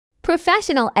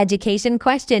Professional Education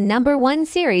Question Number 1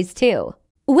 Series 2.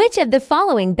 Which of the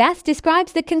following best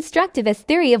describes the constructivist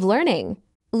theory of learning?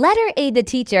 Letter A. The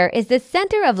teacher is the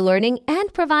center of learning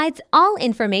and provides all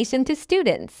information to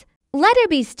students. Letter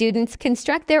B. Students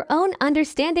construct their own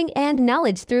understanding and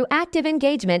knowledge through active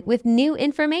engagement with new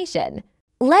information.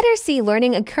 Letter C.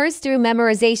 Learning occurs through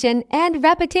memorization and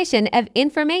repetition of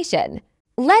information.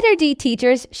 Letter D.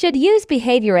 Teachers should use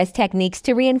behaviorist techniques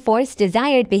to reinforce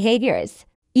desired behaviors.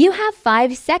 You have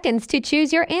 5 seconds to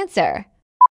choose your answer.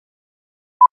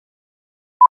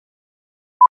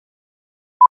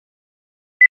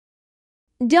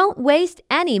 Don't waste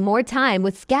any more time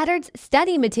with scattered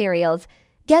study materials.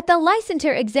 Get the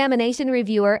Licensure Examination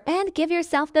Reviewer and give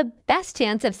yourself the best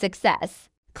chance of success.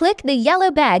 Click the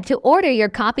yellow bag to order your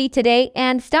copy today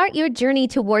and start your journey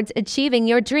towards achieving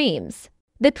your dreams.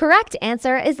 The correct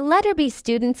answer is letter B.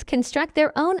 Students construct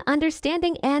their own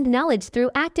understanding and knowledge through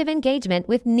active engagement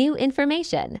with new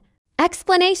information.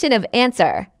 Explanation of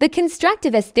answer. The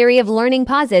constructivist theory of learning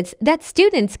posits that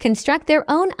students construct their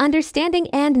own understanding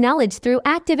and knowledge through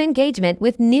active engagement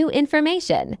with new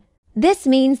information. This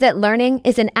means that learning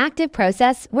is an active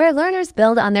process where learners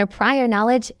build on their prior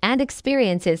knowledge and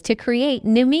experiences to create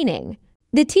new meaning.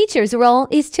 The teacher's role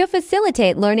is to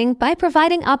facilitate learning by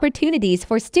providing opportunities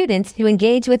for students to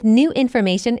engage with new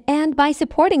information and by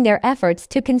supporting their efforts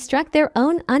to construct their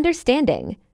own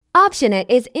understanding. Option A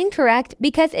is incorrect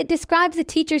because it describes a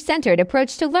teacher-centered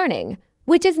approach to learning,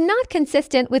 which is not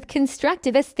consistent with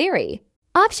constructivist theory.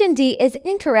 Option D is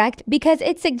incorrect because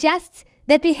it suggests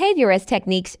that behaviorist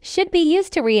techniques should be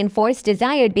used to reinforce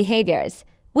desired behaviors,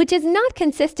 which is not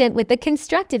consistent with the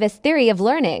constructivist theory of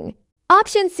learning.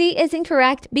 Option C is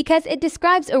incorrect because it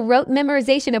describes a rote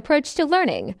memorization approach to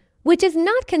learning, which is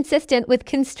not consistent with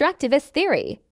constructivist theory.